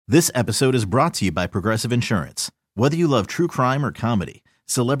This episode is brought to you by Progressive Insurance. Whether you love true crime or comedy,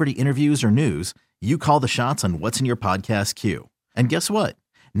 celebrity interviews or news, you call the shots on what's in your podcast queue. And guess what?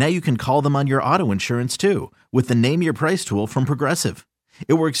 Now you can call them on your auto insurance too with the Name Your Price tool from Progressive.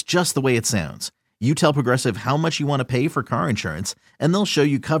 It works just the way it sounds. You tell Progressive how much you want to pay for car insurance, and they'll show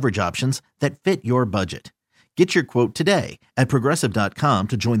you coverage options that fit your budget. Get your quote today at Progressive.com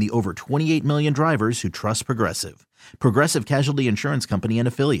to join the over 28 million drivers who trust Progressive. Progressive Casualty Insurance Company and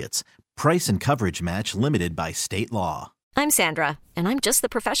Affiliates. Price and coverage match limited by state law. I'm Sandra, and I'm just the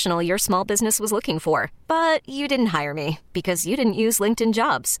professional your small business was looking for. But you didn't hire me because you didn't use LinkedIn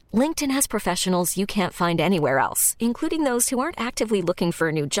Jobs. LinkedIn has professionals you can't find anywhere else, including those who aren't actively looking for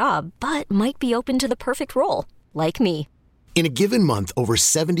a new job, but might be open to the perfect role, like me. In a given month, over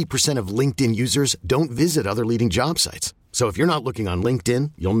 70% of LinkedIn users don't visit other leading job sites. So if you're not looking on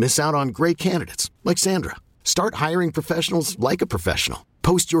LinkedIn, you'll miss out on great candidates like Sandra. Start hiring professionals like a professional.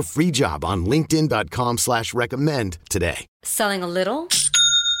 Post your free job on linkedin.com/recommend today. Selling a little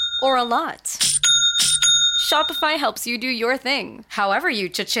or a lot? Shopify helps you do your thing, however you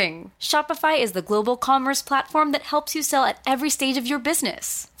cha-ching. Shopify is the global commerce platform that helps you sell at every stage of your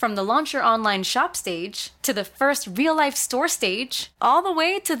business. From the launch your online shop stage, to the first real-life store stage, all the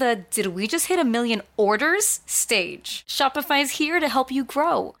way to the did we just hit 1 million orders stage. Shopify is here to help you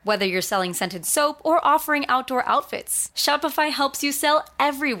grow. Whether you're selling scented soap or offering outdoor outfits, Shopify helps you sell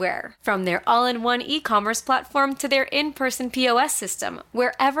everywhere. From their all-in-one e-commerce platform to their in-person POS system,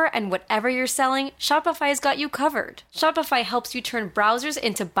 wherever and whatever you're selling, Shopify's got you covered. Shopify helps you turn browsers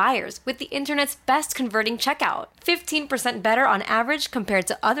into buyers with the internet's best converting checkout. 15% better on average compared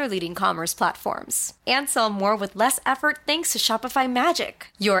to other leading commerce platforms. And sell more with less effort thanks to Shopify Magic,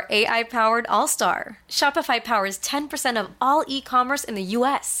 your AI-powered all-star. Shopify powers 10% of all e-commerce in the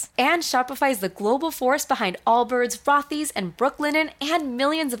US. And Shopify is the global force behind Allbirds, Rothy's, and Brooklinen, and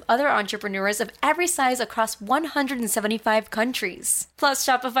millions of other entrepreneurs of every size across 175 countries. Plus,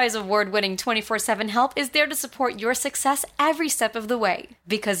 Shopify's award-winning 24/7 help is there to support your success every step of the way.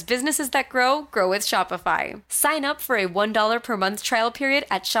 Because businesses that grow, grow with Shopify. Sign up for a $1 per month trial period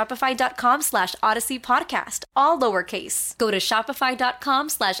at shopify.com/Odyssey Podcast, all lowercase. Go to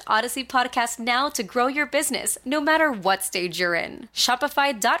shopify.com/Odyssey Podcast now to grow your business, no matter what stage you're in.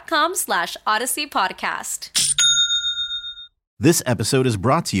 Shopify.com/Odyssey Podcast. This episode is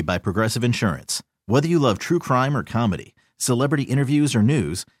brought to you by Progressive Insurance. Whether you love true crime or comedy, celebrity interviews or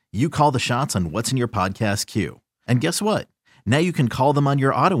news, you call the shots on what's in your podcast queue. And guess what? Now you can call them on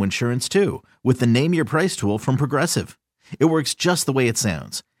your auto insurance too with the Name Your Price tool from Progressive. It works just the way it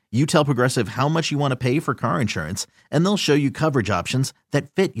sounds. You tell Progressive how much you want to pay for car insurance, and they'll show you coverage options that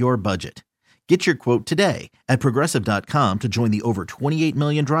fit your budget. Get your quote today at Progressive.com to join the over 28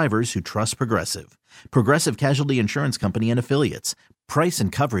 million drivers who trust Progressive. Progressive Casualty Insurance Company and Affiliates. Price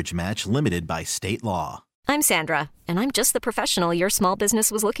and coverage match limited by state law. I'm Sandra, and I'm just the professional your small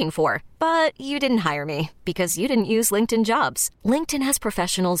business was looking for. But you didn't hire me because you didn't use LinkedIn Jobs. LinkedIn has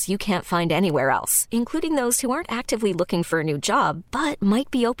professionals you can't find anywhere else, including those who aren't actively looking for a new job, but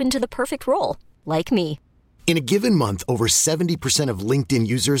might be open to the perfect role, like me. In a given month, over 70% of LinkedIn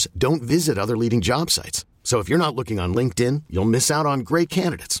users don't visit other leading job sites. So if you're not looking on LinkedIn, you'll miss out on great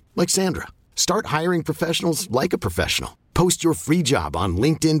candidates like Sandra. Start hiring professionals like a professional. Post your free job on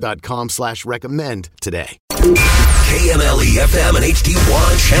linkedin.com/recommend today. KMLE FM and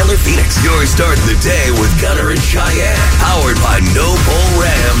HD1 Chandler, Phoenix. Your start of the day with Gunner and Cheyenne. Powered by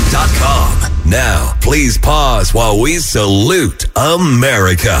NoBullRam.com. Now, please pause while we salute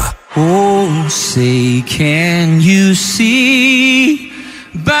America. Oh, say, can you see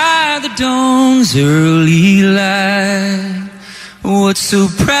by the dawn's early light what so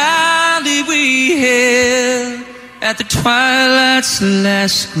proudly we hailed at the twilight's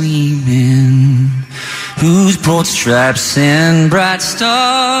last gleaming, whose broad stripes and bright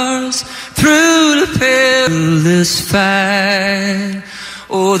stars through the perilous fight.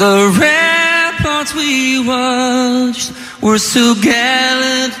 Oh, the ramparts we watched were so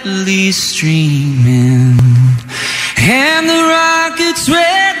gallantly streaming, and the rockets'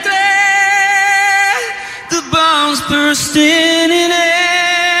 red glare, the bombs bursting in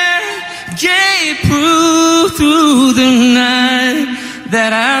air, gave proof through the night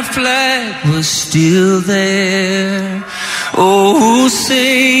that our flag was still there. Oh,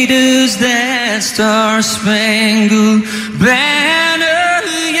 say does that star-spangled banner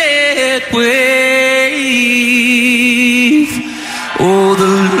yet wave? Oh, the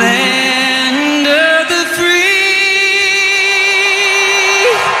land of the free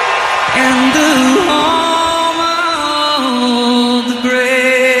and the home of the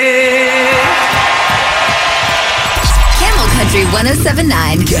brave. Camel Country 106.7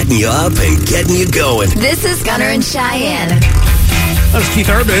 1079. Getting you up and getting you going. This is Gunner and Cheyenne. That was Keith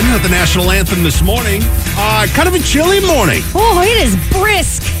Urban at the national anthem this morning. Kind of a chilly morning Oh, it is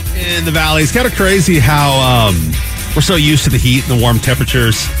brisk. in the valley. It's kind of crazy how we're so used to the heat and the warm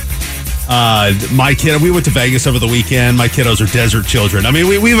temperatures. We went to Vegas over the weekend. My kiddos are desert children. I mean,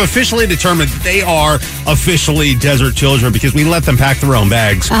 we've officially determined that they are officially desert children because we let them pack their own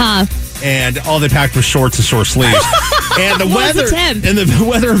bags. And all they packed was shorts and short sleeves. And the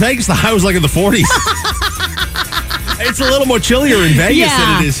weather in Vegas, the high was like in the 40s. It's a little more chillier in Vegas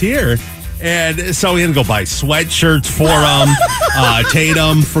than it is here. And so we had to go buy sweatshirts for them.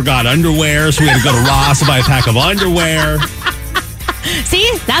 Tatum forgot underwear, so we had to go to Ross and buy a pack of underwear. See,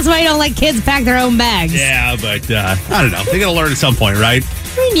 that's why I don't let kids pack their own bags. Yeah, but I don't know. They got to learn at some point, right?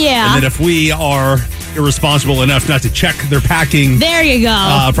 Yeah. And then if we are irresponsible enough not to check their packing, there you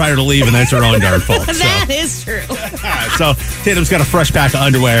go. Prior to leaving, that's our own darn fault. That is true. So Tatum's got a fresh pack of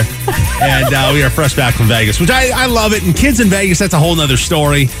underwear, and we are fresh back from Vegas, which I love it. And kids in Vegas, that's a whole nother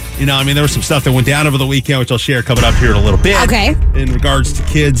story. You know, I mean, there was some stuff that went down over the weekend, which I'll share coming up here in a little bit. Okay. In regards to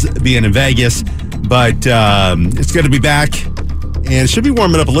kids being in Vegas, but it's good to be back. And it should be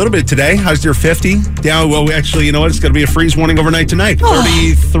warming up a little bit today. How's your 50? Down, well, actually, you know what? It's going to be a freeze warning overnight tonight.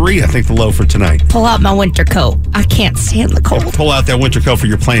 33, I think, the low for tonight. Pull out my winter coat. I can't stand the cold. Yeah, pull out that winter coat for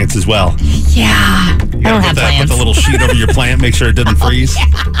your plants as well. Yeah. I don't have plants. Put the little sheet over your plant, make sure it doesn't freeze.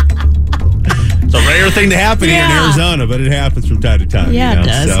 It's a rare thing to happen here in Arizona, but it happens from time to time. Yeah, it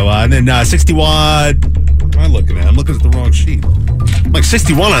does. So, and then 61, what am I looking at? I'm looking at the wrong sheet. Like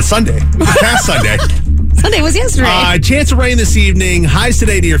 61 on Sunday. It was past Sunday. Sunday was yesterday. Chance of rain this evening. Highs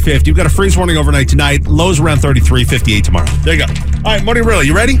today near 50. We've got a freeze warning overnight tonight. Lows around 33, 58 tomorrow. There you go. All right, Morning Riddle,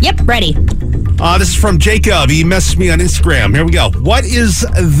 you ready? Yep, ready. This is from Jacob. He messaged me on Instagram. Here we go. What is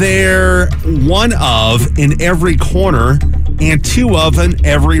there one of in every corner and two of in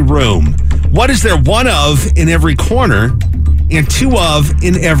every room? What is there one of in every corner and two of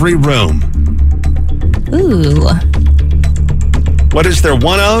in every room? Ooh. What is there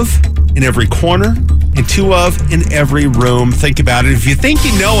one of in every corner and two of in every room? Think about it. If you think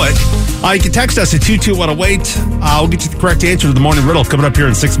you know it, you can text us at 22108. I'll get you the correct answer to the morning riddle coming up here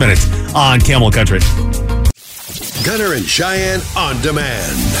in 6 minutes on Camel Country. Gunner and Cheyenne on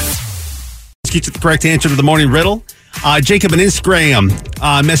demand. Let's get you the correct answer to the morning riddle. Jacob on Instagram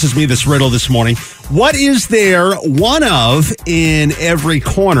messaged me this riddle this morning. What is there one of in every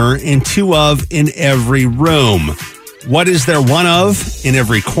corner and two of in every room? What is there one of in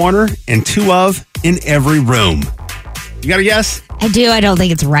every corner and two of in every room? You got a guess? I do. I don't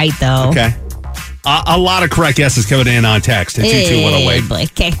think it's right, though. Okay. A lot of correct guesses coming in on text at 22108.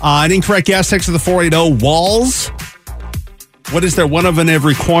 Okay. An incorrect guess, text to the 480 walls. What is there one of in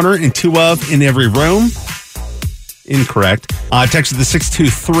every corner and two of in every room? Incorrect. Text to the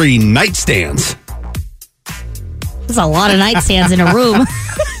 623 nightstands. There's a lot of nightstands in a room.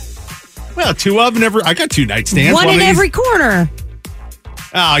 Well, two of in every. I got two nightstands. One in every corner.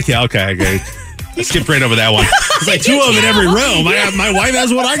 Oh, okay. I skipped right over that one. It's like two of in every room. My wife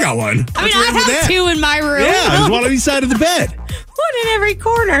has one. I got one. I mean, I have two in my room. Yeah, there's one on each side of the bed. One in every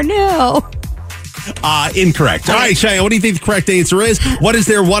corner. No. Incorrect. All right, Cheyenne, what do you think the correct answer is? What is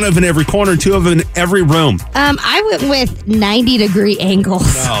there one of in every corner, two of in every room? I went with 90-degree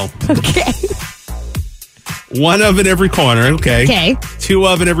angles. No. Okay. One of in every corner. Okay. Two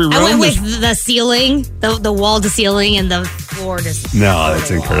of in every room. I went with the ceiling, the wall to ceiling, and the floor to ceiling. No, that's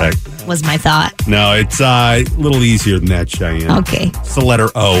incorrect. Was my thought. No, it's a little easier than that, Cheyenne. Okay. It's the letter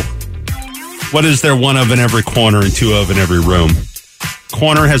O. What is there one of in every corner and two of in every room?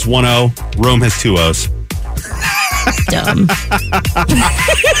 Corner has one O, room has two O's. Dumb. A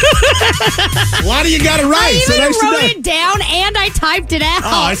lot of you got it right. I even wrote it down and I typed it out.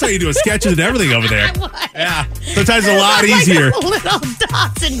 Oh, I saw you doing sketches and everything over there. Yeah. Sometimes a lot easier. Little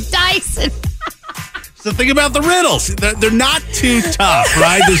dots and dice. So think about the riddles. They're not too tough,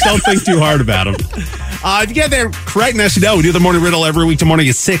 right? Just don't think too hard about them. If you get that correct, as you know, we do the morning riddle every weekday morning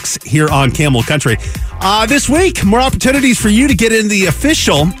at 6 here on Camel Country. This week, more opportunities for you to get in the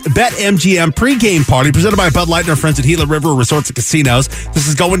official BetMGM pregame party presented by Bud Light and our friends at Gila River Resorts and Casinos. This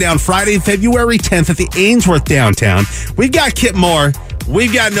is going down Friday, February 10th at the Ainsworth downtown. We've got Kip Moore.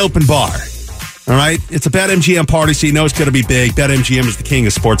 We've got an open bar. All right? It's a BetMGM party, so you know it's going to be big. BetMGM is the king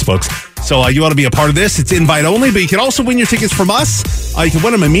of sportsbooks. So you want to be a part of this. It's invite only, but you can also win your tickets from us. You can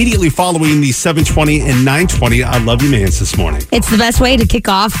win them immediately following the 7:20 and 9:20 I Love You Mans this morning. It's the best way to kick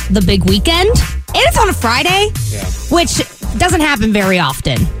off the big weekend. And it's on a Friday, which doesn't happen very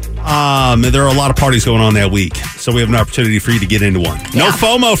often. There are a lot of parties going on that week, so we have an opportunity for you to get into one. No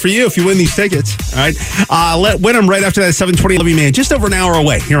FOMO for you if you win these tickets. All right, win them right after that 7:20 Levy Man, just over an hour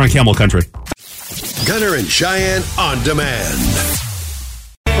away here on Camel Country. Gunner and Cheyenne on demand.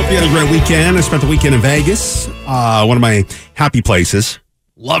 Hope you had a great weekend. I spent the weekend in Vegas, one of my happy places.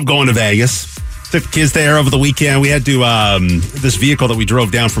 Love going to Vegas. Took the kids there over the weekend. We had to this vehicle that we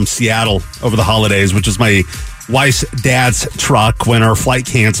drove down from Seattle over the holidays, which is my wife's dad's truck, when our flight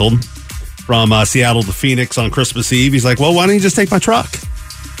canceled from Seattle to Phoenix on Christmas Eve. He's like, well, why don't you just take my truck?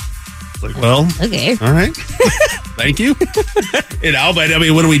 I was like, well, okay. All right. Thank you. But I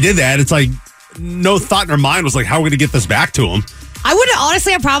mean, when we did that, it's like no thought in our mind was like, how are we going to get this back to him?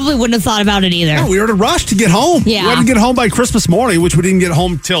 I probably wouldn't have thought about it either. No, we were in a rush to get home. Yeah. We had to get home by Christmas morning, which we didn't get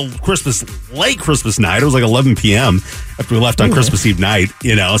home till late Christmas night. It was like 11 p.m. after we left on Christmas Eve night,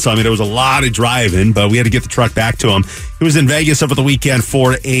 So, I mean, it was a lot of driving, but we had to get the truck back to him. He was in Vegas over the weekend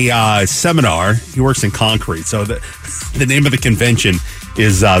for a seminar. He works in concrete. So the name of the convention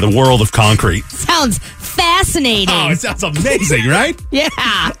is The World of Concrete. Sounds fascinating. Oh, it sounds amazing, right? Yeah.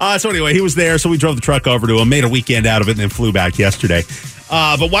 So anyway, he was there, so we drove the truck over to him, made a weekend out of it, and then flew back yesterday.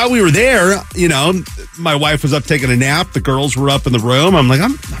 But while we were there, my wife was up taking a nap. The girls were up in the room. I'm like,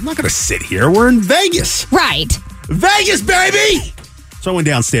 I'm not going to sit here. We're in Vegas. Right. Vegas, baby! So I went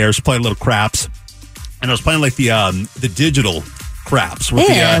downstairs, played a little craps, and I was playing like the digital craps. With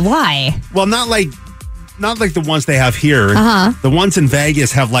why? Well, not like the ones they have here. The ones in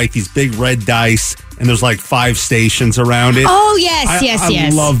Vegas have like these big red dice, and there's like 5 stations around it. Oh, yes. I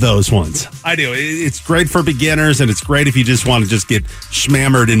love those ones. I do. It's great for beginners, and it's great if you just want to just get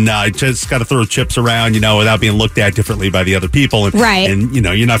schmammered and just got to throw chips around, without being looked at differently by the other people. And, right. And,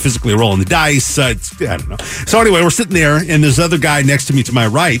 you're not physically rolling the dice. I don't know. So anyway, we're sitting there, and there's other guy next to me to my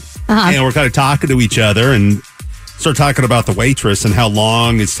right, and we're kind of talking to each other, and start talking about the waitress and how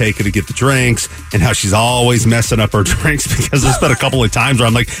long it's taken to get the drinks and how she's always messing up her drinks, because there's been a couple of times where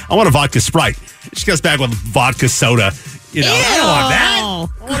I'm like, I want a vodka Sprite. She goes back with vodka soda. I don't want that.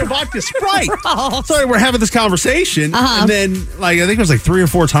 I want a vodka Sprite. So we're having this conversation, and then I think it was like 3 or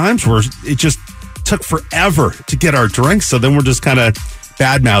 4 times where it just took forever to get our drinks. So then we're just kind of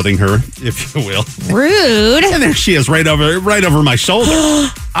bad-mouthing her, if you will. Rude. And there she is, right over my shoulder.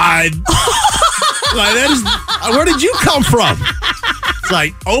 Where did you come from? It's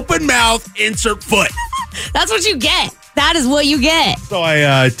like open mouth, insert foot. That's what you get. That is what you get. So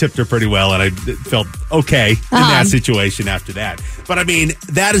I tipped her pretty well, and I felt okay in that situation after that. But I mean,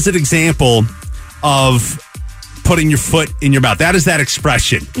 that is an example of putting your foot in your mouth. That is that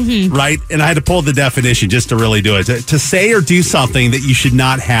expression, right? And I had to pull the definition just to really do it. To say or do something that you should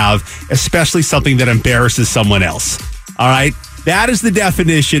not have, especially something that embarrasses someone else. All right? That is the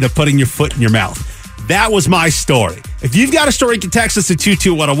definition of putting your foot in your mouth. That was my story. If you've got a story, you can text us at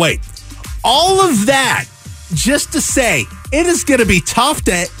 22108. All of that just to say it is going to be tough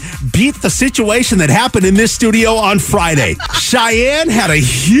to beat the situation that happened in this studio on Friday. Cheyenne had a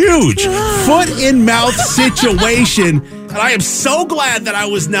huge foot-in-mouth situation, and I am so glad that I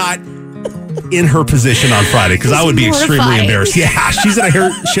was not in her position on Friday, because I would be extremely embarrassed. Yeah, she's going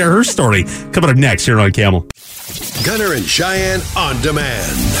to share her story coming up next here on Camel. Gunner and Cheyenne on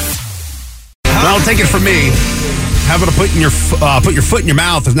demand. Well, take it from me. Having to put your foot in your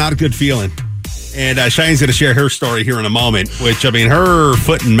mouth is not a good feeling. And Cheyenne's going to share her story here in a moment, which, I mean, her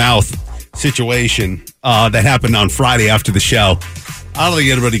foot and mouth situation that happened on Friday after the show. I don't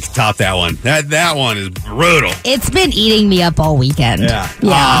think anybody can top that one. That one is brutal. It's been eating me up all weekend. Yeah.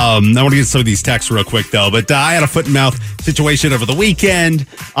 I want to get some of these texts real quick, though. But I had a foot and mouth situation over the weekend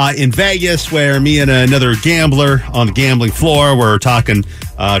in Vegas, where me and another gambler on the gambling floor were talking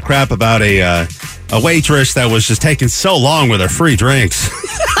crap about a waitress that was just taking so long with her free drinks.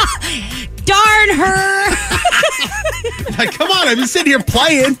 Darn her. Like, come on, I've been sitting here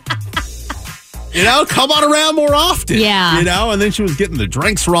playing. Come on around more often. Yeah. And then she was getting the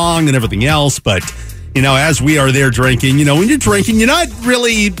drinks wrong and everything else. But, as we are there drinking, when you're drinking, you're not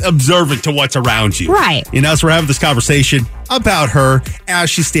really observant to what's around you. Right. So we're having this conversation about her as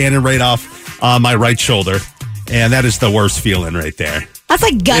she's standing right off my right shoulder. And that is the worst feeling right there. That's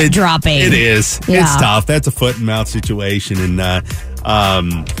like gut dropping. It is. Yeah. It's tough. That's a foot and mouth situation. And,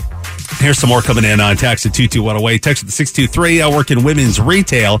 here's some more coming in on text at 22108. Text at 623. I work in women's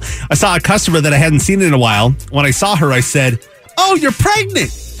retail. I saw a customer that I hadn't seen in a while. When I saw her, I said, "Oh, you're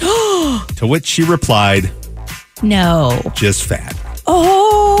pregnant." To which she replied, "No. Just fat."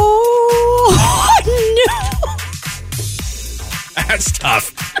 Oh, no. That's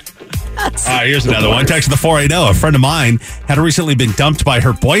tough. All right, here's another one. Text at the 480. A friend of mine had recently been dumped by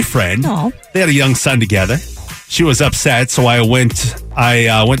her boyfriend. Oh. They had a young son together. She was upset, so I went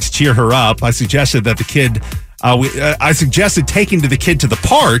I went to cheer her up. I suggested that the kid, I suggested taking the kid to the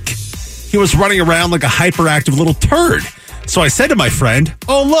park. He was running around like a hyperactive little turd. So I said to my friend,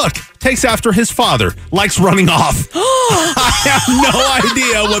 oh, look, takes after his father, likes running off. I have no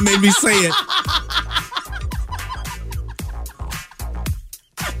idea what made me say it.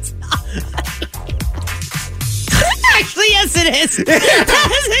 Actually, yes, it is. That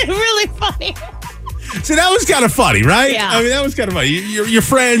is really funny. So that was kind of funny, right? Yeah. I mean, that was kind of funny. You're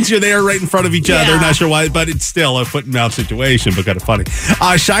friends. You're there right in front of each other. Not sure why, but it's still a foot and mouth situation, but kind of funny.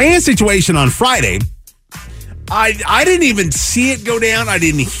 Cheyenne's situation on Friday, I didn't even see it go down. I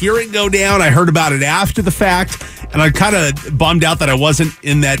didn't hear it go down. I heard about it after the fact, and I kind of bummed out that I wasn't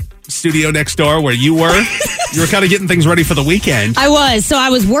in that studio next door where you were. You were kind of getting things ready for the weekend. I was. So I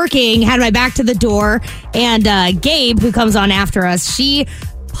was working, had my back to the door, and Gabe, who comes on after us, she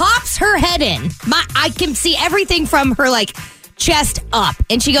pops her head in. I can see everything from her like chest up,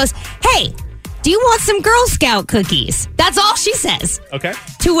 and she goes, "Hey, do you want some Girl Scout cookies?" That's all she says. Okay.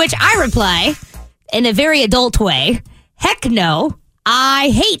 To which I reply in a very adult way, "Heck no, I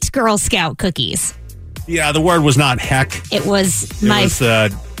hate Girl Scout cookies." Yeah, the word was not heck. It was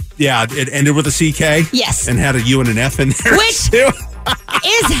it ended with a CK. Yes. And had a U and an F in there. Which too.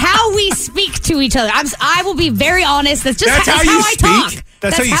 is how we speak to each other. I will be very honest. That's how you I speak? talk.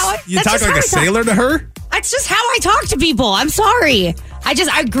 That's how you talk like a sailor to her? That's just how I talk to people. I'm sorry.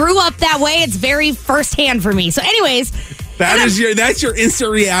 I grew up that way. It's very firsthand for me. So anyways. That's your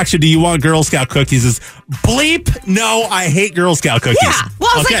instant reaction. Do you want Girl Scout cookies? Is bleep? No, I hate Girl Scout cookies. Yeah.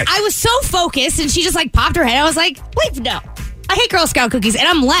 Well, I was so focused, and she just like popped her head. I was like, bleep, no. I hate Girl Scout cookies, and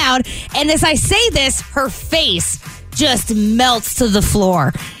I'm loud. And as I say this, her face just melts to the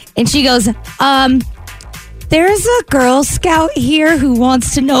floor. And she goes, there's a Girl Scout here who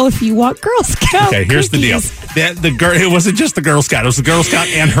wants to know if you want Girl Scout Okay, here's cookies. the deal. It wasn't just the Girl Scout. It was the Girl Scout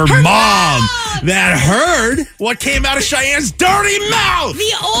and her mom that heard what came out of Cheyenne's dirty mouth.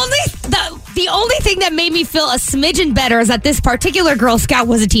 The only thing that made me feel a smidgen better is that this particular Girl Scout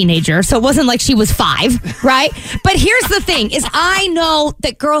was a teenager, so it wasn't like she was 5, right? But here's the thing, is I know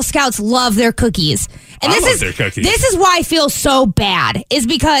that Girl Scouts love their cookies. And this is why I feel so bad, is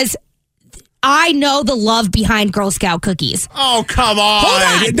because I know the love behind Girl Scout cookies. Oh, come on.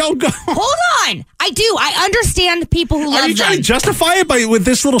 Hold on. Don't go. Hold on. I do. I understand people who love them. Are you trying to justify it with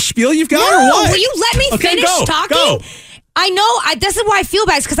this little spiel you've got or what? Will you let me finish talking? Go. I know, this is why I feel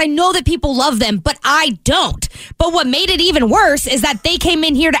bad, is because I know that people love them, but I don't. But what made it even worse is that they came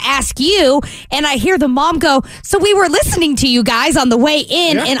in here to ask you, and I hear the mom go, so we were listening to you guys on the way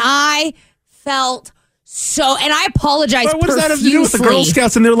in, and I felt so, and I apologize profusely. What does that have to do with the Girl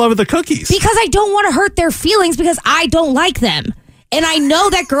Scouts and their love of the cookies? Because I don't want to hurt their feelings because I don't like them. And I know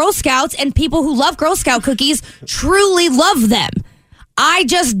that Girl Scouts and people who love Girl Scout cookies truly love them. I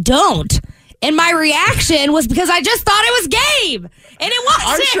just don't. And my reaction was because I just thought it was Gabe. And it wasn't.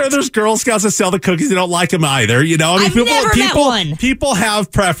 I'm sure there's Girl Scouts that sell the cookies that don't like them either. You know, I mean, I've never met one. People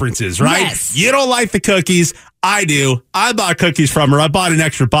have preferences, right? Yes. You don't like the cookies. I do. I bought cookies from her. I bought an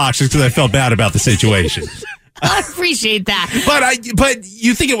extra box just because I felt bad about the situation. I appreciate that. But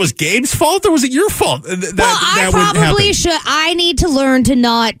you think it was Gabe's fault or was it your fault? I probably should. I need to learn to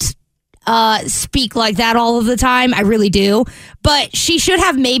not speak like that all of the time. I really do. But she should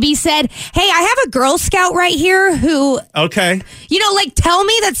have maybe said, hey, I have a Girl Scout right here who... Okay. You know, like, tell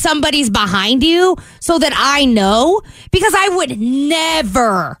me that somebody's behind you so that I know. Because I would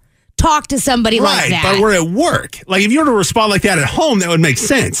never talk to somebody like that. Right, but we're at work. Like, if you were to respond like that at home, that would make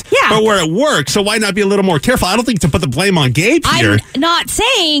sense. Yeah. But we're at work, so why not be a little more careful? I don't think to put the blame on Gabe here. I'm not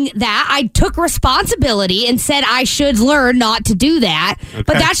saying that. I took responsibility and said I should learn not to do that. Okay.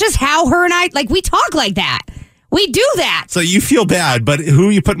 But that's just how her and I, like, we talk like that. We do that. So you feel bad, but who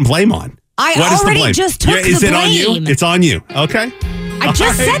are you putting blame on? I already just took the blame. Is it on you? It's on you. Okay. I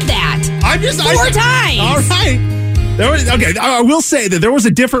just said that. I'm just 4 times. All right. I will say that there was a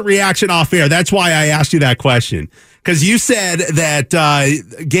different reaction off air. That's why I asked you that question. Because you said that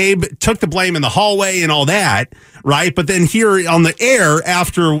Gabe took the blame in the hallway and all that, right? But then here on the air,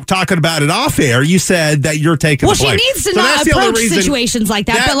 after talking about it off air, you said that you're taking the blame. Well, she needs to not approach situations like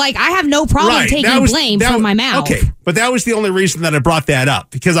that. But, like, I have no problem taking blame from my mouth. Okay, but that was the only reason that I brought that up.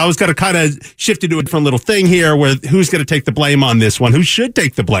 Because I was going to kind of shift into a different little thing here where who's going to take the blame on this one? Who should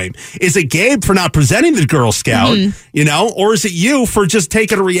take the blame? Is it Gabe for not presenting the Girl Scout, you know? Or is it you for just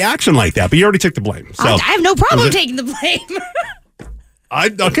taking a reaction like that? But you already took the blame. So I have no problem taking the blame.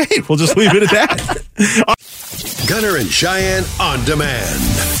 Okay, we'll just leave it at that. Gunner and Cheyenne on demand.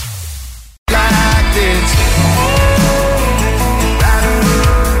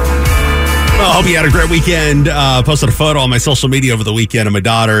 Hope you had a great weekend. Posted a photo on my social media over the weekend of my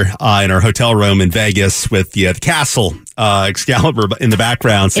daughter in her hotel room in Vegas with the castle Excalibur in the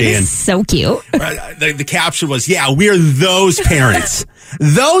background. It is so cute. The caption was, we're those parents.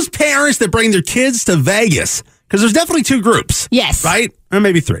 Those parents that bring their kids to Vegas. Because there's definitely two groups. Yes. Right? Or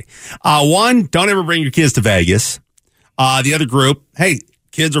maybe three. One, don't ever bring your kids to Vegas. The other group, hey,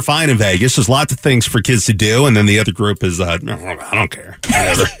 kids are fine in Vegas. There's lots of things for kids to do. And then the other group is, I don't care.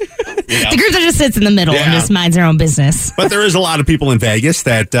 Whatever. The group that just sits in the middle and just minds their own business. But there is a lot of people in Vegas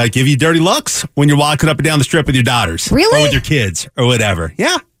that give you dirty looks when you're walking up and down the strip with your daughters. Really? Or with your kids or whatever.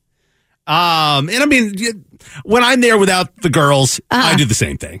 Yeah. And I mean, when I'm there without the girls, I do the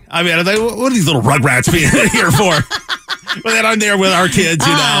same thing. I mean, I'm like, what are these little rugrats being here for? But then I'm there with our kids,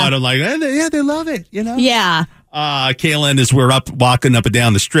 you know, and I'm like, they love it, you know? Yeah. Kaylin, as we're walking up and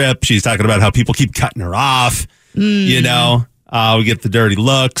down the strip, she's talking about how people keep cutting her off, you know? We get the dirty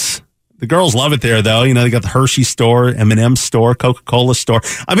looks. The girls love it there, though. You know, they got the Hershey store, M&M store, Coca-Cola store.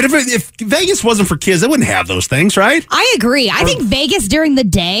 I mean, if Vegas wasn't for kids, they wouldn't have those things, right? I agree. I think Vegas during the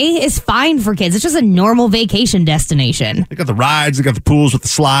day is fine for kids. It's just a normal vacation destination. They got the rides, they got the pools with the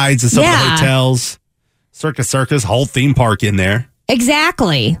slides and some of the hotels. Circus, whole theme park in there.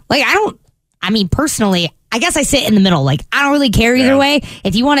 Exactly. Like, personally, I guess I sit in the middle. Like, I don't really care either way.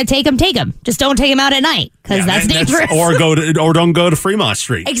 If you want to take them, take them. Just don't take them out at night because that's dangerous. Or don't go to Fremont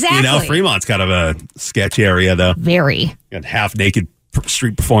Street. Exactly. You know, Fremont's kind of a sketch area, though. Very. Got half naked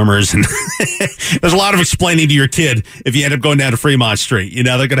street performers, and there's a lot of explaining to your kid if you end up going down to Fremont Street. You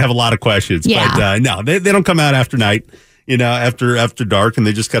know, they're gonna have a lot of questions. Yeah. But no, they don't come out after night. You know, after dark, and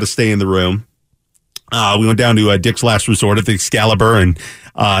they just got to stay in the room. We went down to Dick's Last Resort at the Excalibur, and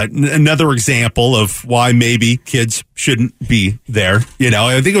another example of why maybe kids shouldn't be there. You know,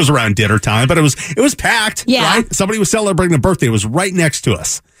 I think it was around dinner time, but it was packed. Yeah. Right? Somebody was celebrating a birthday. It was right next to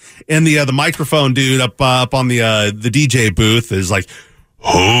us, and the microphone dude up on the DJ booth is like,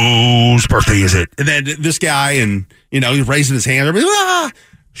 whose birthday is it? And then this guy, and you know, he's raising his hand.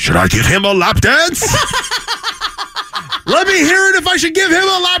 Should I give him a lap dance? Let me hear it if I should give him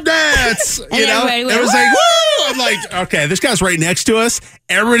a lap dance. You know, it was like, woo! I'm like, okay, this guy's right next to us.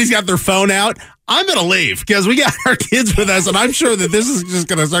 Everybody's got their phone out. I'm going to leave because we got our kids with us, and I'm sure that this is just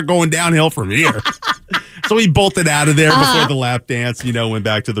going to start going downhill from here. So we bolted out of there before the lap dance, you know, went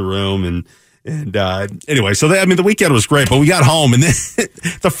back to the room. And anyway, so the weekend was great, but we got home, and then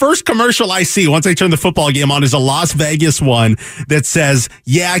the first commercial I see once I turn the football game on is a Las Vegas one that says,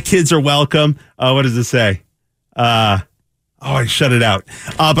 yeah, kids are welcome. What does it say? I shut it out.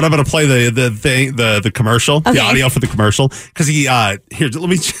 But I'm going to play the commercial, the audio for the commercial. Because here, let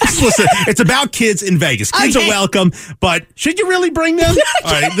me just listen. It's about kids in Vegas. Kids are welcome, but should you really bring them?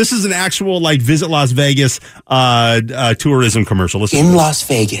 All right, this is an actual, Visit Las Vegas tourism commercial. Listen in Las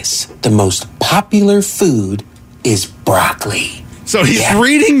Vegas, the most popular food is broccoli. So he's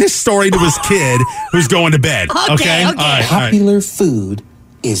reading this story to his kid who's going to bed. Okay. All right, popular food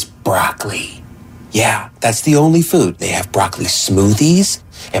is broccoli. Yeah, that's the only food. They have broccoli smoothies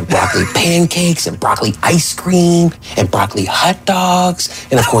and broccoli pancakes and broccoli ice cream and broccoli hot dogs.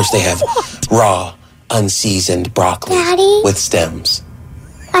 And of course they have raw, unseasoned broccoli with stems.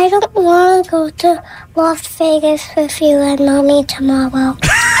 I don't want to go to Las Vegas with you and Mommy tomorrow.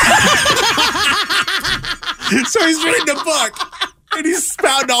 So he's reading the book. And he's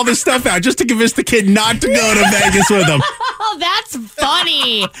spouting all this stuff out just to convince the kid not to go to Vegas with him. Oh, that's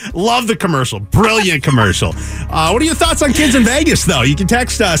funny. Love the commercial. Brilliant commercial. What are your thoughts on kids in Vegas, though? You can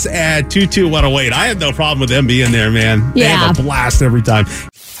text us at 22108. I have no problem with them being there, man. They have a blast every time.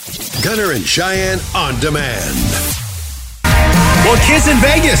 Gunner and Cheyenne on demand. Well, kids in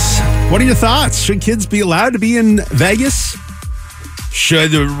Vegas, what are your thoughts? Should kids be allowed to be in Vegas?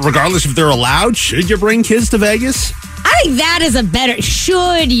 Regardless if they're allowed, should you bring kids to Vegas? I think that is a better,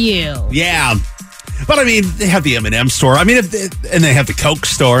 should you? Yeah. But I mean, they have the M&M store. I mean, and they have the Coke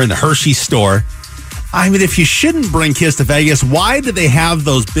store and the Hershey store. I mean, if you shouldn't bring kids to Vegas, why do they have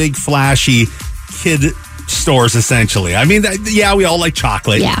those big, flashy kid stores, essentially? I mean, yeah, we all like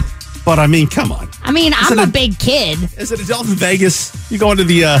chocolate. Yeah. But I mean, come on. I mean, I'm a big kid. As an adult in Vegas, you go into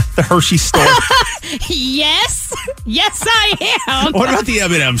the Hershey store. Yes. Yes, I am. What about the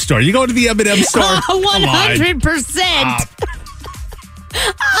M&M store? You go into the M&M store? 100%.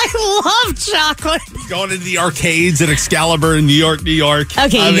 I love chocolate. Going into the arcades at Excalibur in New York.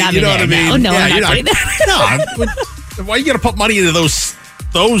 Okay, you got me know there. what I mean? No, I'm not doing that. No, why are you going to put money into those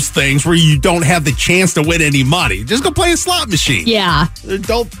things where you don't have the chance to win any money? Just go play a slot machine. Yeah.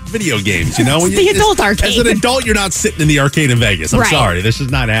 Adult video games, you know? It's the adult arcade. As an adult, you're not sitting in the arcade in Vegas. I'm sorry. This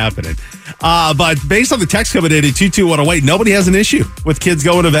is not happening. But based on the text coming in at 22108, nobody has an issue with kids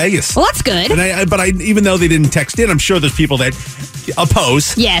going to Vegas. Well, that's good. And even though they didn't text in, I'm sure there's people that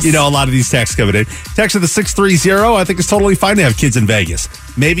oppose. Yes. A lot of these texts coming in. Text of the 630, I think it's totally fine to have kids in Vegas.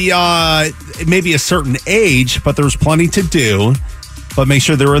 Maybe a certain age, but there's plenty to do. But make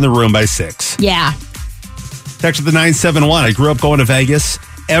sure they're in the room by 6. Yeah. Text of the 971, I grew up going to Vegas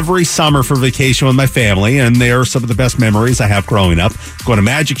every summer for vacation with my family, and they are some of the best memories I have growing up. Going to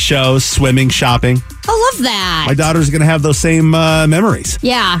magic shows, swimming, shopping. I love that. My daughter's going to have those same memories.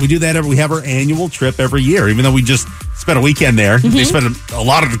 Yeah. We do that. We have our annual trip every year, even though we just spent a weekend there. Mm-hmm. They spend a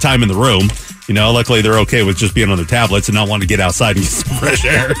lot of the time in the room. Luckily they're okay with just being on their tablets and not wanting to get outside and get some fresh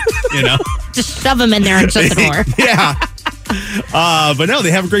air, Just shove them in there and shut the door. Yeah. But no,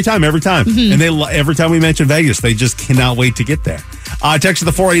 they have a great time every time. Mm-hmm. And every time we mention Vegas, they just cannot wait to get there. Text to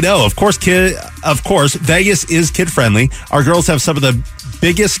the 480. Of course, Vegas is kid friendly. Our girls have some of the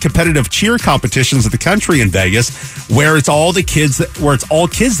biggest competitive cheer competitions in the country in Vegas, where it's all kids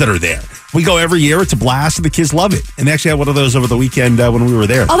that are there. We go every year. It's a blast, and the kids love it. And they actually had one of those over the weekend when we were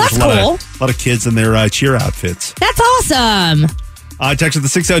there. Oh, that's cool. A lot of kids in their cheer outfits. That's awesome. Text at the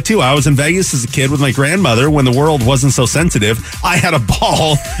 602. I was in Vegas as a kid with my grandmother when the world wasn't so sensitive. I had a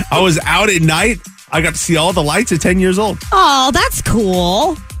ball. I was out at night. I got to see all the lights at 10 years old. Oh, that's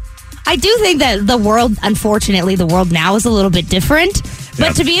cool. I do think that unfortunately, the world now is a little bit different.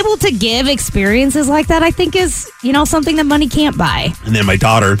 But to be able to give experiences like that, I think is, something that money can't buy. And then my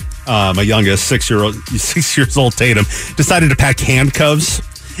daughter, my youngest, 6 years old Tatum, decided to pack handcuffs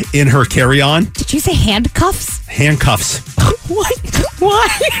in her carry-on. Did you say handcuffs? Handcuffs. What? Why?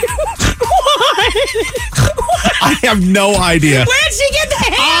 Why? I have no idea. Where'd she get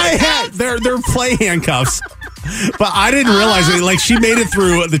the handcuffs? They're play handcuffs. But I didn't realize it. Like, she made it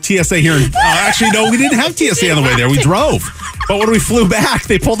through the TSA here. Actually, no, we didn't have TSA on the way there. We drove. But when we flew back,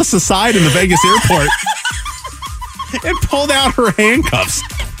 they pulled us aside in the Vegas airport and pulled out her handcuffs.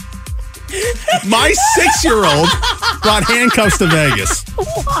 My 6-year-old brought handcuffs to Vegas. Why?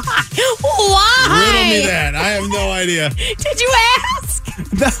 Riddle me that. I have no idea. Did you ask?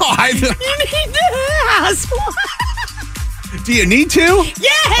 No, You need to ask. Why? Do you need to?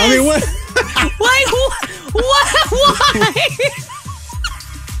 Yes. I mean, what? Why?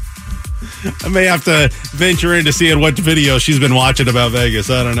 I may have to venture into seeing what video she's been watching about Vegas.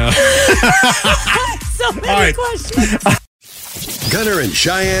 I don't know. So many questions. Gunner and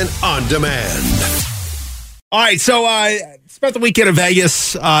Cheyenne on demand. All right, so spent the weekend in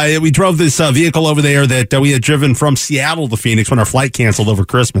Vegas. We drove this vehicle over there that we had driven from Seattle to Phoenix when our flight canceled over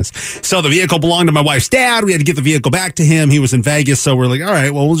Christmas. So the vehicle belonged to my wife's dad. We had to get the vehicle back to him. He was in Vegas, so we're like, all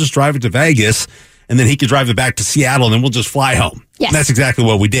right, well, we'll just drive it to Vegas, and then he could drive it back to Seattle, and then we'll just fly home. Yes. And that's exactly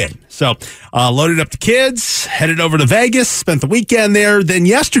what we did. So loaded up the kids, headed over to Vegas, spent the weekend there. Then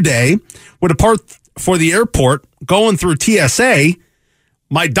yesterday, we depart for the airport, going through TSA.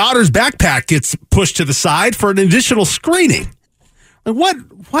 My daughter's backpack gets pushed to the side for an additional screening. Like,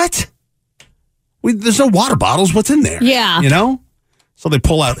 what? There's no water bottles. What's in there? Yeah. So they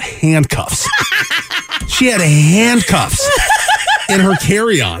pull out handcuffs. She had handcuffs in her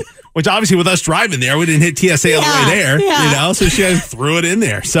carry-on, which obviously with us driving there, we didn't hit TSA all the way there, so she threw it in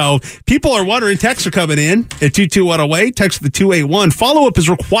there. So people are wondering, texts are coming in at 22108, text the 281. Follow-up is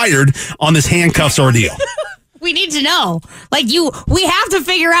required on this handcuffs ordeal. We need to know. We have to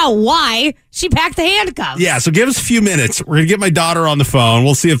figure out why she packed the handcuffs. Yeah, so give us a few minutes. We're going to get my daughter on the phone.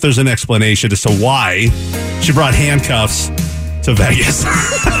 We'll see if there's an explanation as to why she brought handcuffs to Vegas.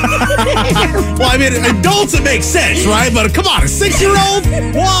 Well, I mean, adults, it makes sense, right? But come on, a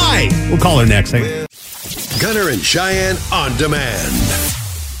 6-year-old? Why? We'll call her next. Gunner and Cheyenne on demand.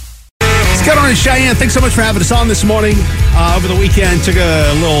 It's Gunner and Cheyenne. Thanks so much for having us on this morning. Over the weekend, took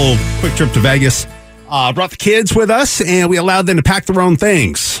a little quick trip to Vegas. Brought the kids with us, and we allowed them to pack their own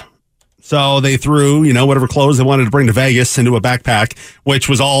things. So they threw, whatever clothes they wanted to bring to Vegas into a backpack, which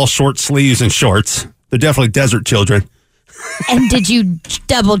was all short sleeves and shorts. They're definitely desert children. And did you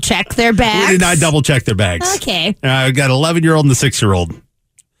double check their bags? We did not double check their bags. Okay. I got an 11-year-old and the 6-year-old.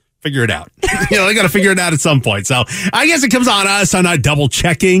 Figure it out. They got to figure it out at some point. So I guess it comes on us on not double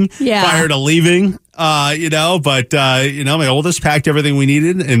checking prior to leaving. But my oldest packed everything we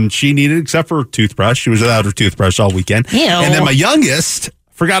needed and she needed except for toothbrush. She was without her toothbrush all weekend. Ew. And then my youngest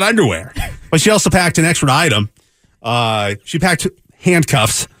forgot underwear, but she also packed an extra item. She packed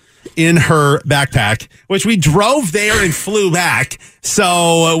handcuffs in her backpack, which we drove there and flew back.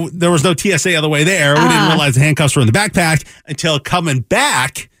 So there was no TSA on the way there. We didn't realize the handcuffs were in the backpack until coming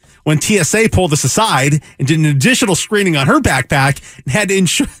back when TSA pulled us aside and did an additional screening on her backpack and had to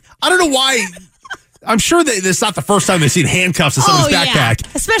ensure. I don't know why I'm sure that this is not the first time they've seen handcuffs in someone's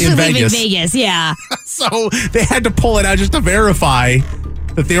backpack. Especially in leaving Vegas. Vegas, yeah. So they had to pull it out just to verify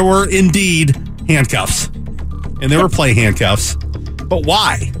that there were indeed handcuffs. And they were play handcuffs. But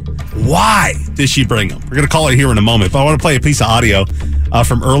why? Why did she bring them? We're going to call her here in a moment. But I want to play a piece of audio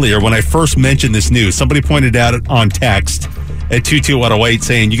from earlier when I first mentioned this news. Somebody pointed out it on text at 22108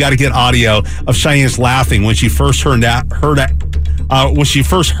 saying you got to get audio of Cheyenne's laughing when she first heard about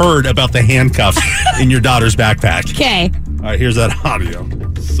the handcuffs in your daughter's backpack. Okay. All right, here's that audio.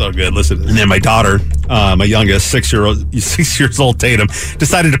 So good. Listen. And then my daughter, my youngest, 6 years old Tatum,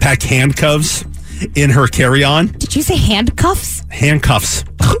 decided to pack handcuffs in her carry-on. Did you say handcuffs? Handcuffs.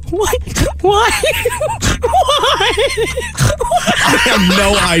 What? Why? Why? I have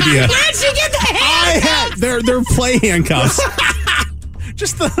no idea. Where'd you get the handcuffs? They're play handcuffs.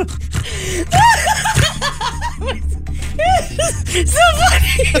 Just the... So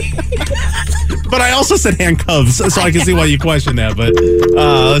funny. But I also said handcuffs, so I can see why you question that. But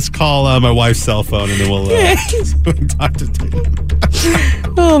let's call my wife's cell phone, and then we'll talk to Tatum.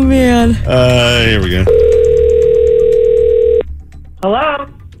 Oh, man. Here we go. Hello?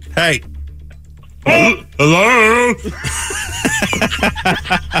 Hey. Hey. Hello?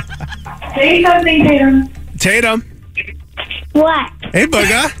 Say something, Tatum. Tatum. What? Hey,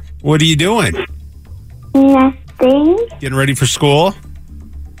 Bugga. What are you doing? Nothing. Getting ready for school?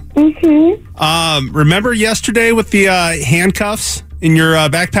 Mm-hmm. Remember yesterday with the handcuffs in your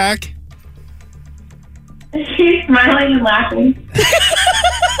backpack? She's smiling and laughing.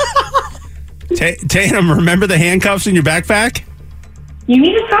 Tatum, remember the handcuffs in your backpack? You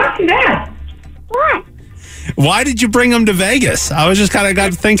need to talk to Dad. What? Why did you bring them to Vegas? I was just kind of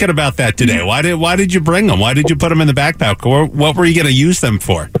got thinking about that today. Why did you bring them? Why did you put them in the backpack? Or what were you going to use them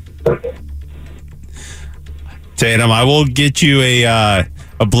for? Tatum, I will get you a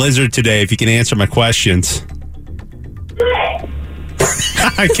blizzard today if you can answer my questions.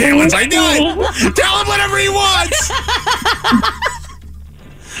 Caitlin's like, do it. Tell him whatever he wants.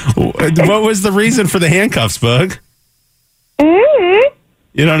 What was the reason for the handcuffs, Bug? Mm-hmm.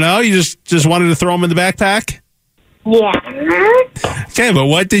 You don't know? You just wanted to throw them in the backpack? Yeah. Okay, but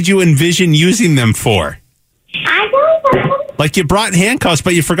what did you envision using them for? I don't know. Like you brought handcuffs,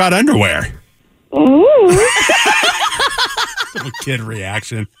 but you forgot underwear. Little kid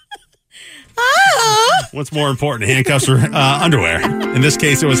reaction. Oh. What's more important, handcuffs or underwear? In this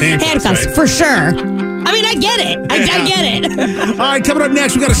case, it was handcuffs. Handcuffs, right? for sure. I mean, I get it. I get it. All right, coming up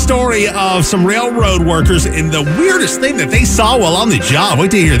next, we got a story of some railroad workers and the weirdest thing that they saw while on the job.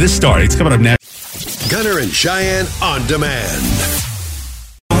 Wait to hear this story. It's coming up next. Gunner and Cheyenne on demand.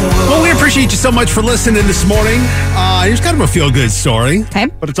 Well, we appreciate you so much for listening this morning. Here's kind of a feel-good story. Okay.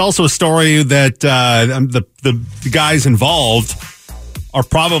 But it's also a story that the guys involved are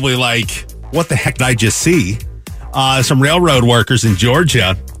probably like, what the heck did I just see? Some railroad workers in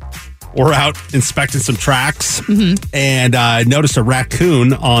Georgia were out inspecting some tracks and noticed a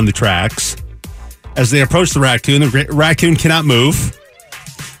raccoon on the tracks. As they approached the raccoon cannot move.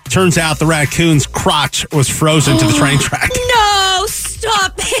 Turns out the raccoon's crotch was frozen to the train track. No,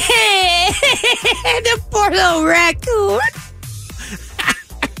 stop it. The poor little raccoon.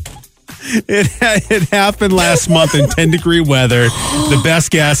 It happened last month in 10-degree weather. The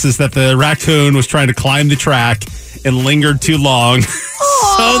best guess is that the raccoon was trying to climb the track and lingered too long.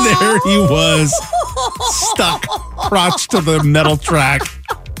 So there he was, stuck, crotch to the metal track.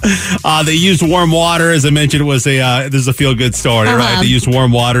 They used warm water. As I mentioned, it was this is a feel-good story, right? They used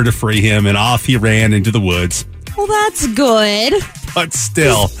warm water to free him, and off he ran into the woods. Well, that's good. But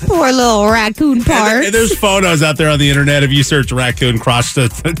still. Poor little raccoon parts. And there's photos out there on the internet. If you search raccoon crotch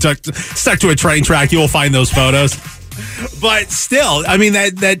stuck to a train track, you will find those photos. But still, I mean,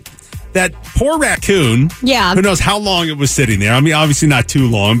 that poor raccoon, who knows how long it was sitting there. I mean, obviously not too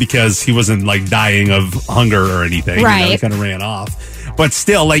long because he wasn't like dying of hunger or anything. Right. He kind of ran off. But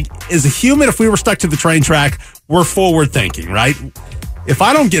still, like, as a human, if we were stuck to the train track, we're forward thinking, right? If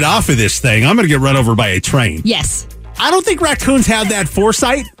I don't get off of this thing, I'm going to get run over by a train. Yes. I don't think raccoons have that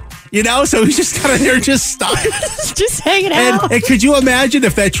foresight, you know? So he's just kind of there, just stuck. Just hanging out. And could you imagine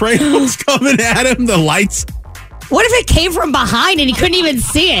if that train was coming at him, the lights? What if it came from behind and he couldn't even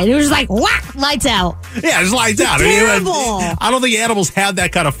see it? It was like, whack, lights out. Yeah, just lights out. Terrible. I don't think animals have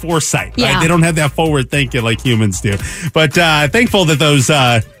that kind of foresight. Yeah. Right? They don't have that forward thinking like humans do. But thankful that those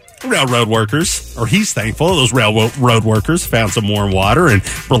railroad workers, or he's thankful, those railroad workers found some warm water and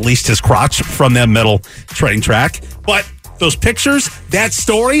released his crotch from that metal train track. But those pictures, that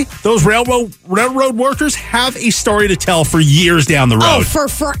story, those railroad workers have a story to tell for years down the road. Oh, for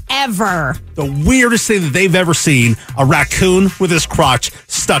forever. The weirdest thing that they've ever seen, a raccoon with his crotch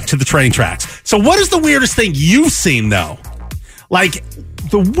stuck to the train tracks. So what is the weirdest thing you've seen, though? Like,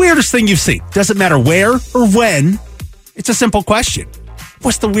 the weirdest thing you've seen. Doesn't matter where or when. It's a simple question.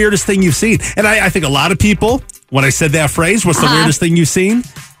 What's the weirdest thing you've seen? And I think a lot of people, when I said that phrase, what's the weirdest thing you've seen?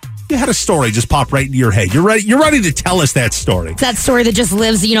 You had a story just pop right into your head. You're ready to tell us that story. It's that story that just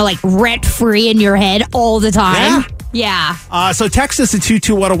lives, like rent-free in your head all the time. Yeah. So text us at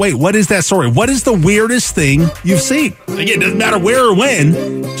 22108. What is that story? What is the weirdest thing you've seen? Again, it doesn't matter where or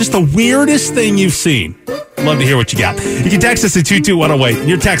when. Just the weirdest thing you've seen. Love to hear what you got. You can text us at 22108.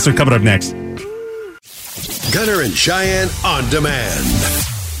 Your texts are coming up next. Gunner and Cheyenne on demand.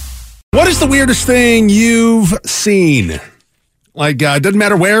 What is the weirdest thing you've seen? Like, doesn't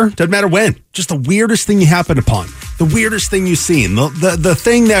matter where, doesn't matter when. Just the weirdest thing you happened upon. The weirdest thing you've seen. The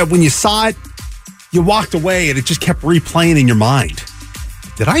thing that when you saw it, you walked away and it just kept replaying in your mind.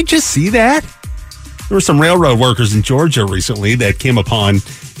 Did I just see that? There were some railroad workers in Georgia recently that came upon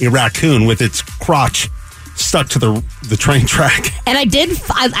a raccoon with its crotch stuck to the train track. And I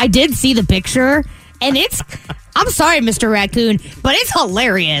did see the picture, and I'm sorry, Mr. Raccoon, but it's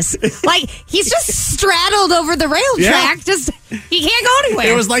hilarious. Like, he's just straddled over the rail track. He can't go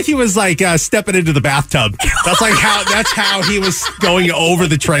anywhere. It was like he was stepping into the bathtub. That's how he was going over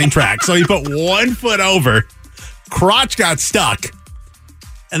the train track. So he put 1 foot over, crotch got stuck,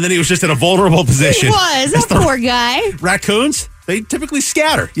 and then he was just in a vulnerable position. He was. That poor guy. Raccoons, they typically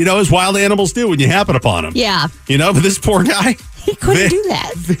scatter, as wild animals do when you happen upon them. Yeah. But this poor guy, he couldn't do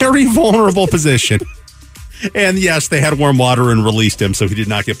that. Very vulnerable position. And yes, they had warm water and released him so he did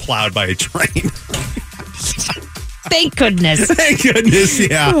not get plowed by a train. Thank goodness. Thank goodness,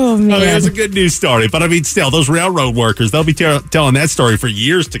 yeah. Oh, man. It was a good news story. But still, those railroad workers, they'll be telling that story for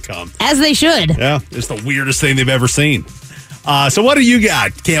years to come. As they should. Yeah, it's the weirdest thing they've ever seen. So what do you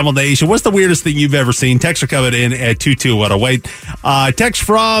got, Camel Nation? What's the weirdest thing you've ever seen? Text are coming in at 22108. Text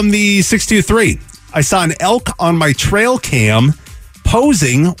from the 623. I saw an elk on my trail cam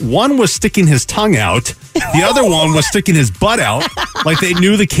posing. One was sticking his tongue out. The other one was sticking his butt out like they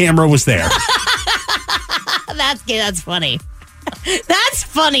knew the camera was there. That's funny. That's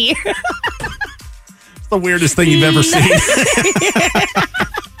funny. It's the weirdest thing you've ever seen.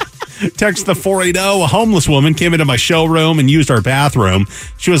 Text the 480. A homeless woman came into my showroom and used our bathroom.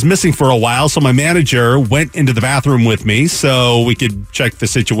 She was missing for a while, so my manager went into the bathroom with me so we could check the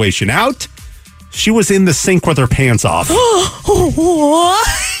situation out. She was in the sink with her pants off. What?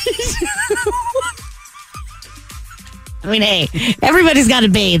 I mean, hey, everybody's got to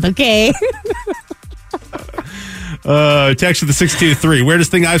bathe, okay? Text to the 623.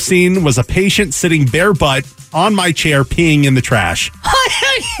 Weirdest thing I've seen was a patient sitting bare butt on my chair peeing in the trash. What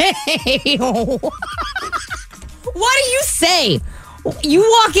do you say? You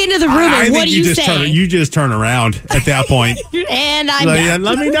walk into the room and what do you say? You just turn around at that point. And I'm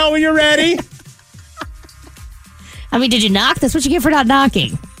let me know when you're ready. I mean, did you knock? That's what you get for not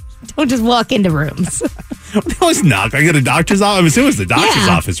knocking. Don't just walk into rooms. I always knock. I go to doctor's office. It was the doctor's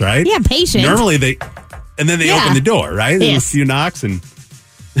office, right? Yeah, patient. Normally they open the door, right? There's a few knocks and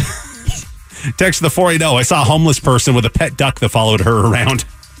text the 480. I saw a homeless person with a pet duck that followed her around.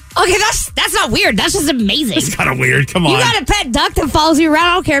 Okay, that's not weird. That's just amazing. It's kind of weird. Come on. You got a pet duck that follows you around.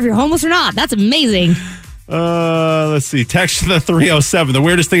 I don't care if you're homeless or not. That's amazing. Let's see. Text to the 307. The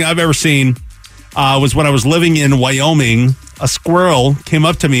weirdest thing I've ever seen was when I was living in Wyoming. A squirrel came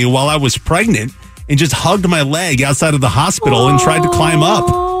up to me while I was pregnant and just hugged my leg outside of the hospital and tried to climb up.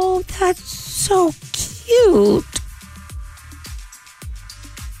 Oh, that's so cute.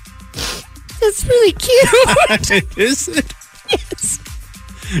 That's really cute. Is it? Yes.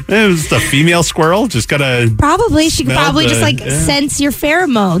 It was just a female squirrel. Just gotta probably she could probably just sense your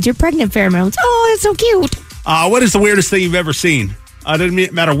pheromones, your pregnant pheromones. Oh, it's so cute. What is the weirdest thing you've ever seen?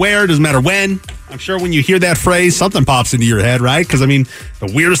 Doesn't matter where, doesn't matter when. I'm sure when you hear that phrase, something pops into your head, right? Because, I mean, the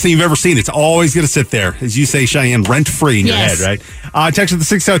weirdest thing you've ever seen, it's always going to sit there, as you say, Cheyenne, rent-free in your head, right? Text to the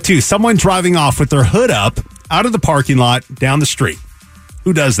 602. Someone driving off with their hood up out of the parking lot down the street.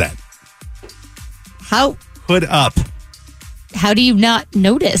 Who does that? How? Hood up. How do you not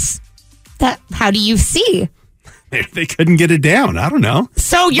notice that? How do you see? They couldn't get it down. I don't know.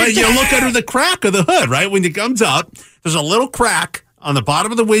 So you look under the crack of the hood, right? When it comes up, there's a little crack on the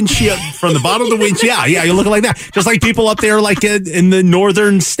bottom of the windshield, from the bottom of the windshield. Yeah, you're looking like that. Just like people up there, like in the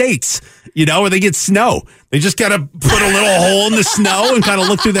northern states, where they get snow. They just got to put a little hole in the snow and kind of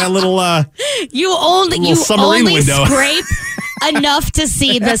look through that little you only submarine window. Scrape enough to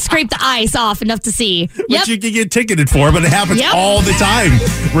see scrape the ice off enough to see. Which you can get ticketed for, but it happens all the time.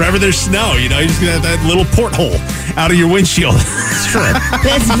 Wherever there's snow, you just gonna have that little porthole out of your windshield. It's true.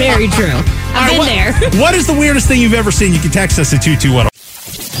 That's very true. I've been there. What is the weirdest thing you've ever seen? You can text us at 221.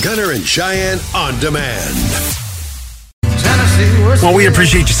 Gunner and Cheyenne on demand. Well, we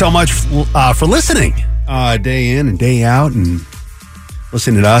appreciate you so much for listening day in and day out and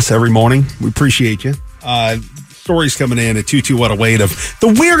listening to us every morning. We appreciate you. Stories coming in at 22108 of the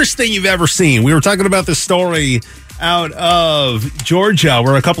weirdest thing you've ever seen. We were talking about this story out of Georgia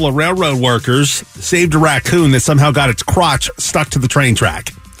where a couple of railroad workers saved a raccoon that somehow got its crotch stuck to the train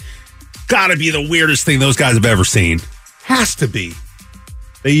track. Gotta be the weirdest thing those guys have ever seen. Has to be.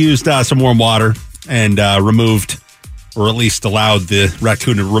 They used some warm water and removed, or at least allowed the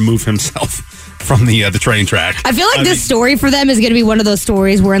raccoon to remove himself from the train track. I feel like this story for them is going to be one of those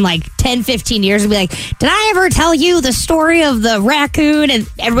stories where in like 10, 15 years, we'll be like, did I ever tell you the story of the raccoon? And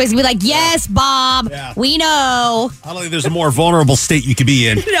everybody's going to be like, yes, Bob, we know. I don't think there's a more vulnerable state you could be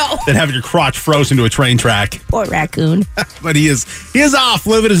in than having your crotch frozen to a train track. Poor raccoon. But he is off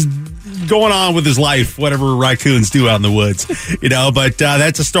going on with his life, whatever raccoons do out in the woods, but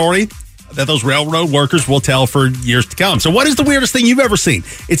that's a story that those railroad workers will tell for years to come. So what is the weirdest thing you've ever seen?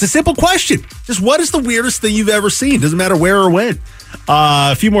 It's a simple question. Just what is the weirdest thing you've ever seen? Doesn't matter where or when.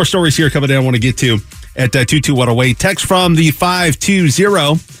 A few more stories here coming in I want to get to at 22108. Text from the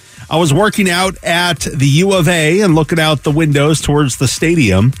 520. I was working out at the U of A and looking out the windows towards the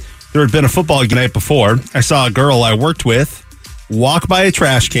stadium. There had been a football game night before. I saw a girl I worked with walk by a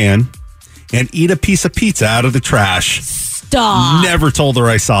trash can and eat a piece of pizza out of the trash. Stop. Never told her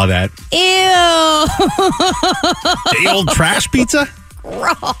I saw that. Ew. Day old trash pizza?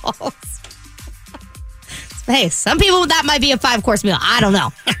 Gross. Hey, some people, that might be a 5-course meal. I don't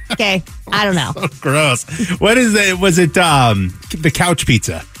know. Okay? I don't know. So gross. What is it? Was it the couch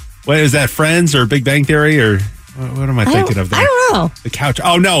pizza? What is that, Friends or Big Bang Theory? Or what am I thinking of there? I don't know. The couch.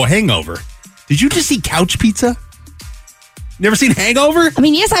 Oh, no, Hangover. Did you just see couch pizza? Never seen Hangover? I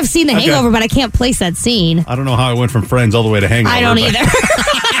mean, yes, I've seen The Hangover, but I can't place that scene. I don't know how I went from Friends all the way to Hangover. I don't either.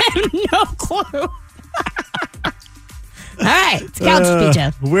 I have no clue. All right, it's couch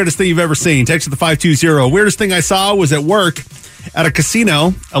pizza. Weirdest thing you've ever seen. Text to the 520. Weirdest thing I saw was at work at a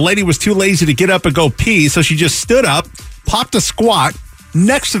casino. A lady was too lazy to get up and go pee, so she just stood up, popped a squat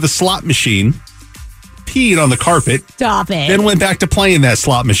next to the slot machine, peed on the carpet. Stop it. Then went back to playing that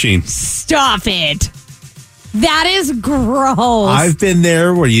slot machine. Stop it. That is gross. I've been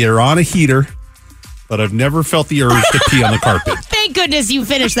there where you're on a heater, but I've never felt the urge to pee on the carpet. Thank goodness you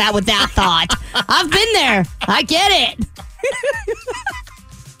finished that with that thought. I've been there. I get it.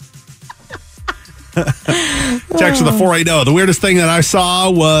 Text to the 480. The weirdest thing that I saw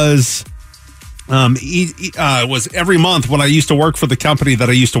was every month when I used to work for the company that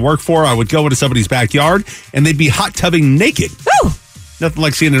I used to work for, I would go into somebody's backyard and they'd be hot tubbing naked. Ooh. Nothing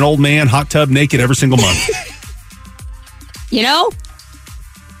like seeing an old man hot tub naked every single month.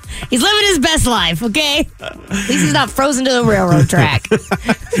 He's living his best life, okay? At least he's not frozen to the railroad track.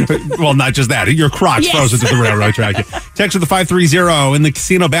 Well, not just that. Your crotch frozen to the railroad track. Text to the 530. In the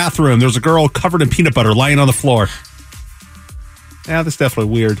casino bathroom, there's a girl covered in peanut butter lying on the floor. Yeah, that's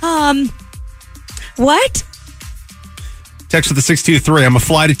definitely weird. What? Text to the 623. I'm a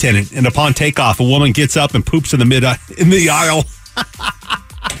flight attendant, and upon takeoff, a woman gets up and poops in the aisle.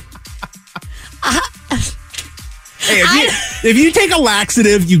 Hey, if you take a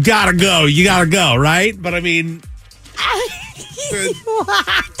laxative, you gotta go. You gotta go, right? But I mean, I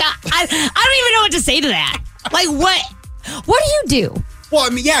don't even know what to say to that. Like, what do you do? Well,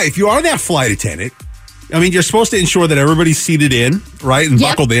 I mean, yeah, if you are that flight attendant, I mean, you're supposed to ensure that everybody's seated in, right, and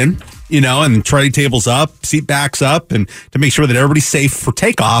buckled in, and tray tables up, seat backs up, and to make sure that everybody's safe for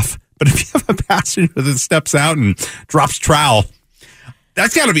takeoff. But if you have a passenger that steps out and drops trowel,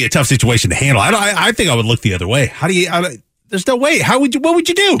 that's got to be a tough situation to handle. I think I would look the other way. How do you? There's no way. What would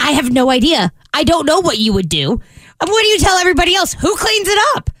you do? I have no idea. I don't know what you would do. What do you tell everybody else? Who cleans it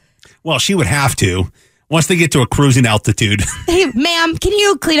up? Well, she would have to once they get to a cruising altitude. Hey, ma'am, can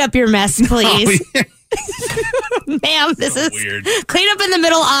you clean up your mess, please? Ma'am, this is weird. Clean up in the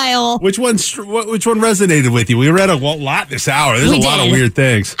middle aisle. Which one resonated with you? We read a lot this hour. There's a lot of weird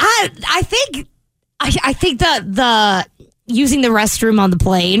things. I think the using the restroom on the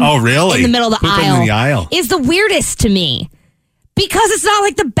plane. Oh, really? In the middle of the aisle is the weirdest to me because it's not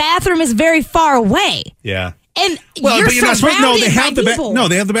like the bathroom is very far away. Yeah. And but you're not supposed. No, they have people.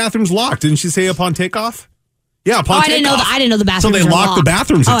 they have the bathrooms locked. Didn't she say upon takeoff? Yeah, upon takeoff. I didn't know the bathrooms. So they locked the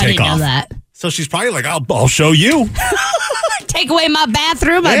bathrooms at takeoff. I didn't know that. So she's probably like, I'll show you. Take away my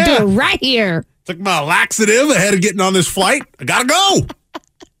bathroom. I'll do it right here. It's Took my laxative ahead of getting on this flight. I gotta go.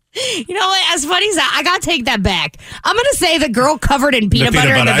 You know what? As funny as that, I gotta take that back. I'm gonna say the girl covered in peanut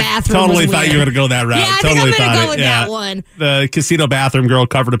butter in the bathroom. I totally was thought weird. you were gonna go that route. Yeah, I totally think I'm gonna thought go with that one. The casino bathroom girl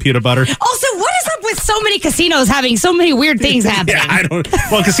covered in peanut butter. Also, what is up with so many casinos having so many weird things happening? Yeah, I don't.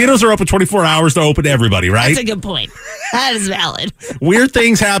 Well, casinos are open 24 hours to open to everybody, right? That's a good point. That is valid. Weird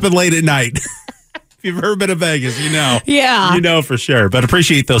things happen late at night. If you've ever been to Vegas, you know. Yeah. You know for sure. But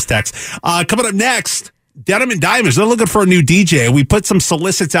appreciate those texts. Coming up next, Denim and Diamonds. They're looking for a new DJ. We put some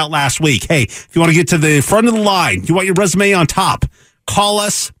solicits out last week. Hey, if you want to get to the front of the line, you want your resume on top, call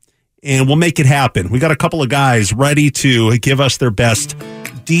us and we'll make it happen. We got a couple of guys ready to give us their best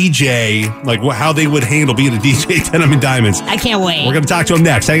DJ, like how they would handle being a DJ at Denim and Diamonds. I can't wait. We're going to talk to them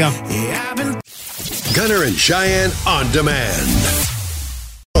next. Hang on. Gunner and Cheyenne on demand.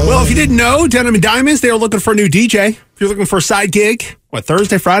 Well, if you didn't know, Denim and Diamonds, they are looking for a new DJ. If you're looking for a side gig,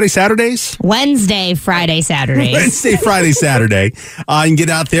 Thursday, Friday, Saturdays? Wednesday, Friday, Saturdays. Wednesday, Friday, Saturday. You can get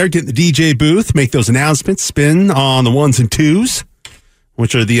out there, get in the DJ booth, make those announcements, spin on the ones and twos,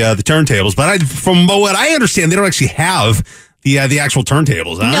 which are the turntables. But from what I understand, they don't actually have the actual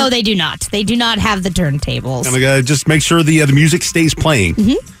turntables, huh? No, they do not. They do not have the turntables. And just make sure the music stays playing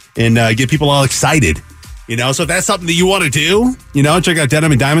and get people all excited. So if that's something that you want to do, check out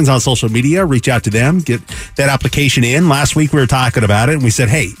Denim and Diamonds on social media. Reach out to them. Get that application in. Last week we were talking about it, and we said,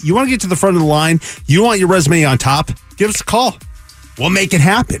 hey, you want to get to the front of the line? You want your resume on top? Give us a call. We'll make it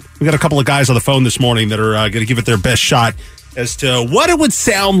happen. We got a couple of guys on the phone this morning that are going to give it their best shot as to what it would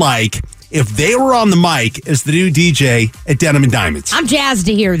sound like if they were on the mic as the new DJ at Denim and Diamonds. I'm jazzed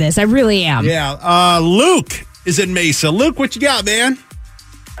to hear this. I really am. Yeah. Luke is in Mesa. Luke, what you got, man?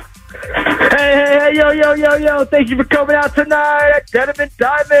 Hey, yo. Thank you for coming out tonight at Denim and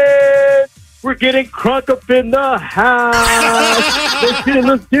Diamonds. We're getting crunk up in the house.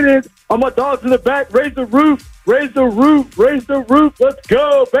 Let's get it. All my dogs in the back. Raise the roof. Let's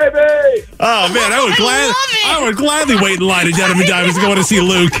go, baby. Oh, man, I would gladly wait in line at Denim and Diamonds to go to see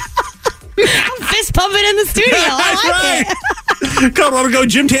Luke. I'm fist pumping in the studio. That's I like right. God, I want to go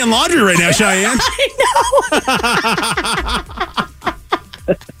gym tan laundry right now, Cheyenne. I know.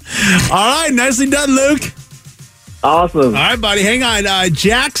 All right, nicely done, Luke. Awesome. All right, buddy, hang on.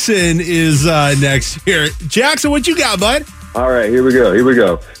 Jackson is next here. Jackson, what you got, bud? All right, here we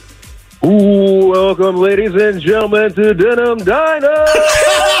go. Ooh, welcome, ladies and gentlemen, to Denim Diners.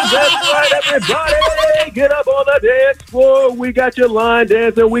 That's right, everybody. Get up on the dance floor. We got you line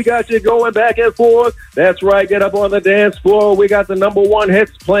dancing. We got you going back and forth. That's right, get up on the dance floor. We got the number one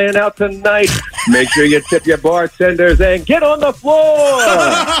hits playing out tonight. Make sure you tip your bartenders and get on the floor.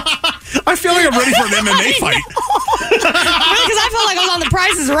 I feel like I'm ready for an MMA fight. Because I felt like I was on The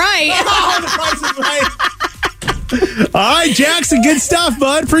Price is Right. The Price is Right. All right, Jackson, good stuff,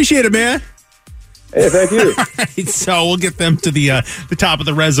 bud. Appreciate it, man. Hey, thank you. All right, so we'll get them to the top of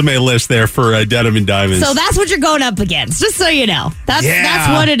the resume list there for Denim and Diamonds. So that's what you're going up against, just so you know. That's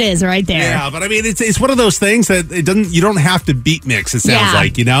what it is right there. Yeah, but I mean, it's one of those things that you don't have to beat mix. It sounds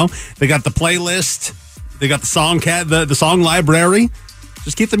like, they got the playlist, they got the song the song library.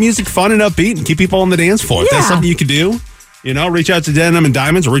 Just keep the music fun and upbeat and keep people on the dance floor. If that's something you can do, reach out to Denim and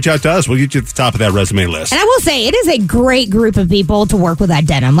Diamonds or reach out to us. We'll get you at the top of that resume list. And I will say, it is a great group of people to work with at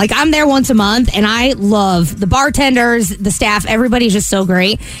Denim. Like, I'm there once a month, and I love the bartenders, the staff. Everybody's just so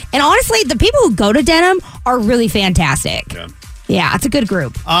great. And honestly, the people who go to Denim are really fantastic. Yeah, it's a good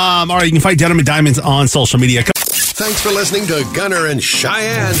group. All right, you can find Denim and Diamonds on social media. Thanks for listening to Gunner and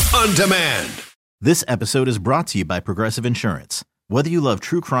Cheyenne on Demand. This episode is brought to you by Progressive Insurance. Whether you love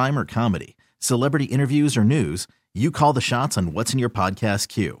true crime or comedy, celebrity interviews or news, you call the shots on what's in your podcast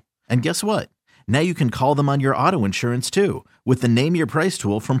queue. And guess what? Now you can call them on your auto insurance too with the Name Your Price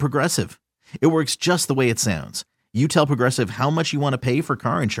tool from Progressive. It works just the way it sounds. You tell Progressive how much you want to pay for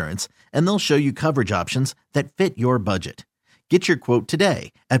car insurance, and they'll show you coverage options that fit your budget. Get your quote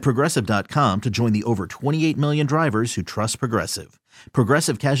today at Progressive.com to join the over 28 million drivers who trust Progressive.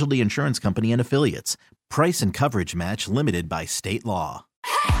 Progressive Casualty Insurance Company and Affiliates. Price and coverage match limited by state law.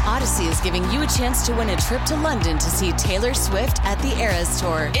 Odyssey is giving you a chance to win a trip to London to see Taylor Swift at the Eras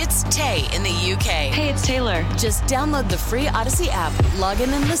Tour. It's Tay in the UK. Hey, it's Taylor. Just download the free Odyssey app, log in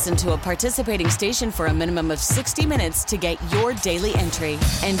and listen to a participating station for a minimum of 60 minutes to get your daily entry.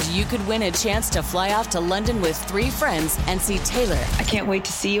 And you could win a chance to fly off to London with 3 friends and see Taylor. I can't wait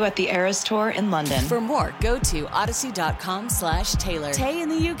to see you at the Eras Tour in London. For more, go to odyssey.com/Taylor. Tay in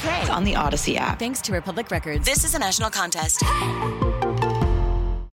the UK. It's on the Odyssey app. Thanks to Republic Records. This is a national contest.